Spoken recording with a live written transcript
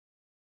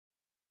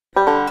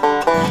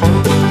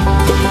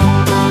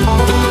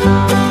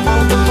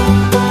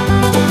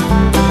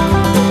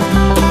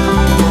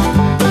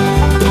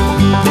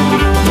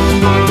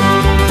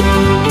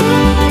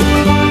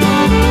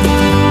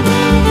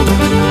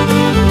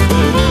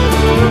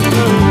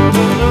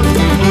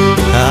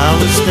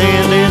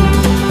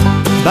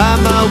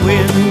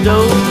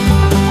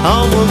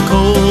a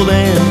cold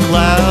and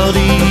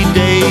cloudy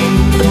day,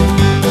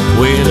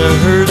 when a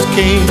hearse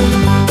came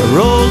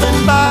rolling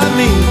by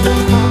me,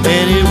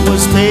 and it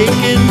was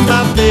taking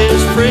my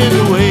best friend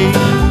away.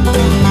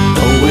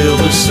 Oh, will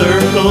the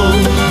circle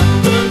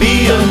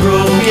be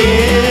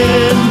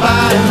unbroken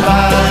by and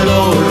by,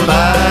 Lord,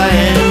 by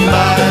and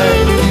by?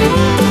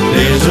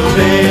 There's a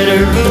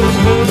better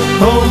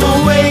home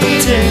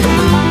awaiting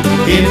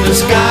in the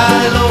sky,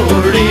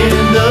 Lord, in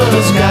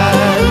the sky.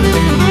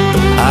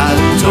 I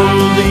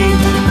told the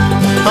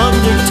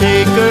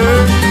undertaker,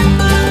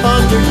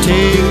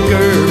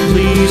 undertaker,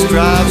 please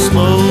drive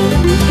slow,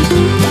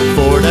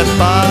 for that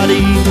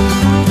body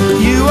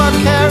you are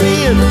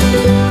carrying,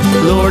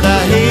 Lord,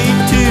 I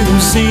hate to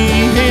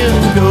see him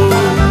go.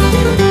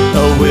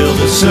 Oh, will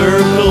the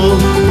circle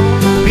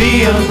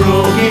be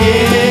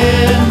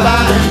unbroken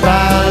by and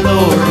by,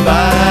 Lord,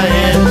 by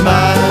and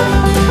by?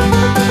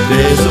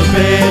 There's a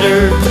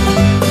better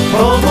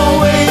home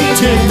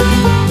awaiting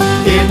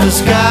in the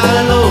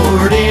sky,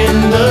 Lord,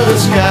 in the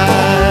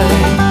sky.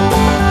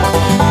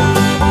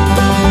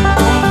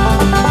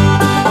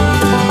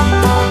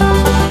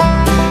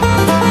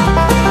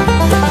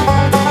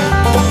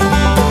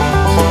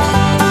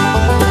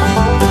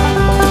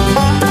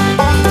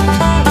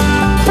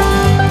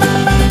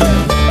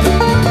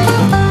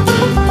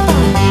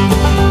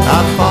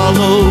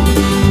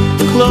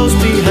 Close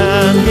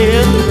behind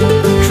him,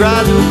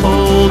 try to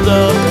hold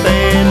up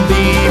and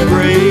be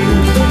brave,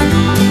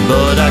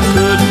 but I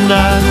could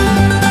not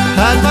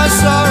hide my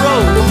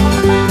sorrow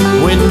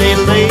when they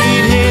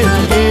laid him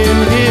in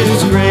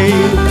his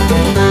grave.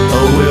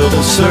 Oh, will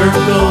the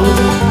circle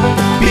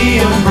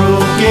be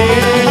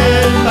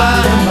unbroken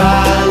by and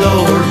by,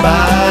 Lord,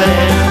 by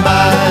and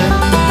by?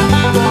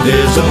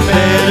 There's a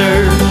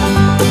better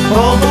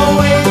home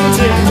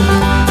awaiting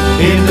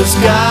in the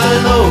sky,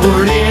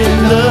 Lord,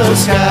 in the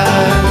sky.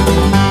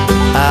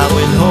 I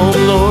went home,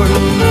 Lord,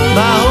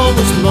 my home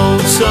was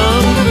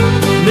lonesome,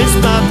 missed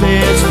my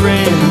best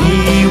friend,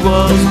 he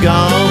was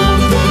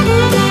gone.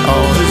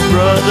 All his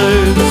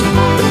brothers,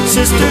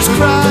 sisters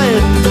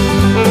crying,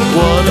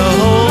 what a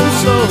home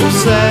so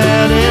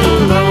sad and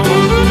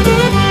alone.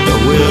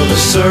 Will the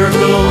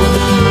circle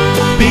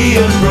be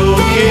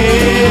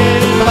unbroken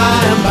by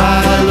and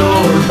by,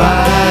 Lord,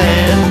 by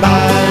and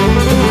by?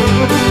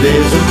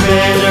 There's a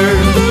better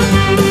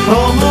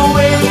home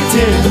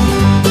awaiting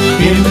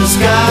in the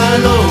sky,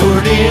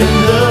 Lord, in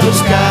the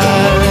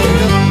sky.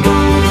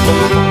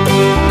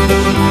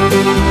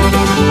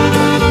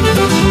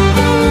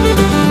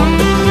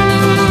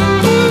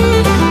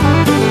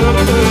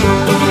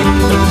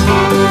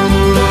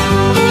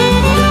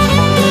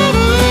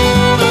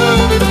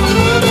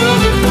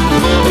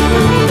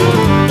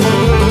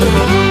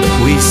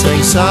 We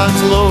sang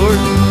songs, Lord,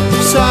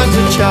 songs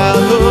of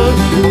childhood,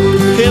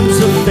 hymns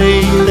of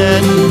faith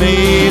that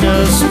made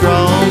us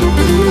strong.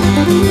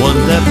 One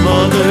that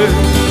Mother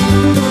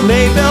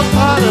Lavelle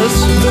taught us,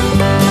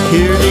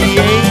 hear the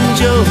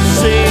angels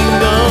sing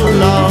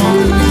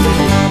along.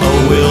 Oh,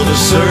 will the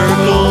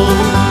circle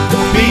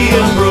be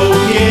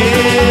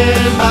unbroken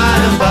by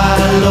and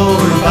by,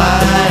 Lord,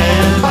 by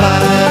and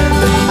by?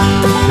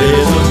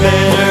 There's a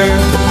better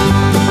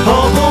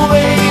home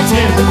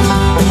awaiting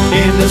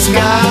in the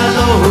sky,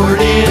 Lord,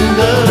 in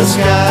the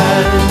sky.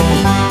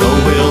 Oh,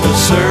 will the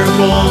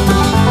circle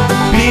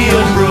be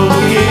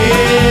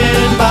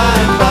unbroken by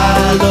and by,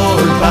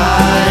 Lord,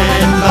 by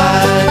and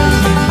by?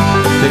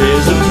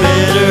 There's a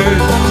better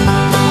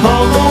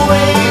home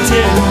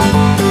awaiting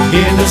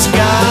in the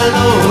sky,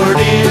 Lord,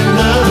 in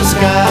the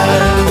sky.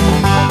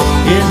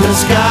 In the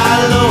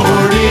sky, Lord.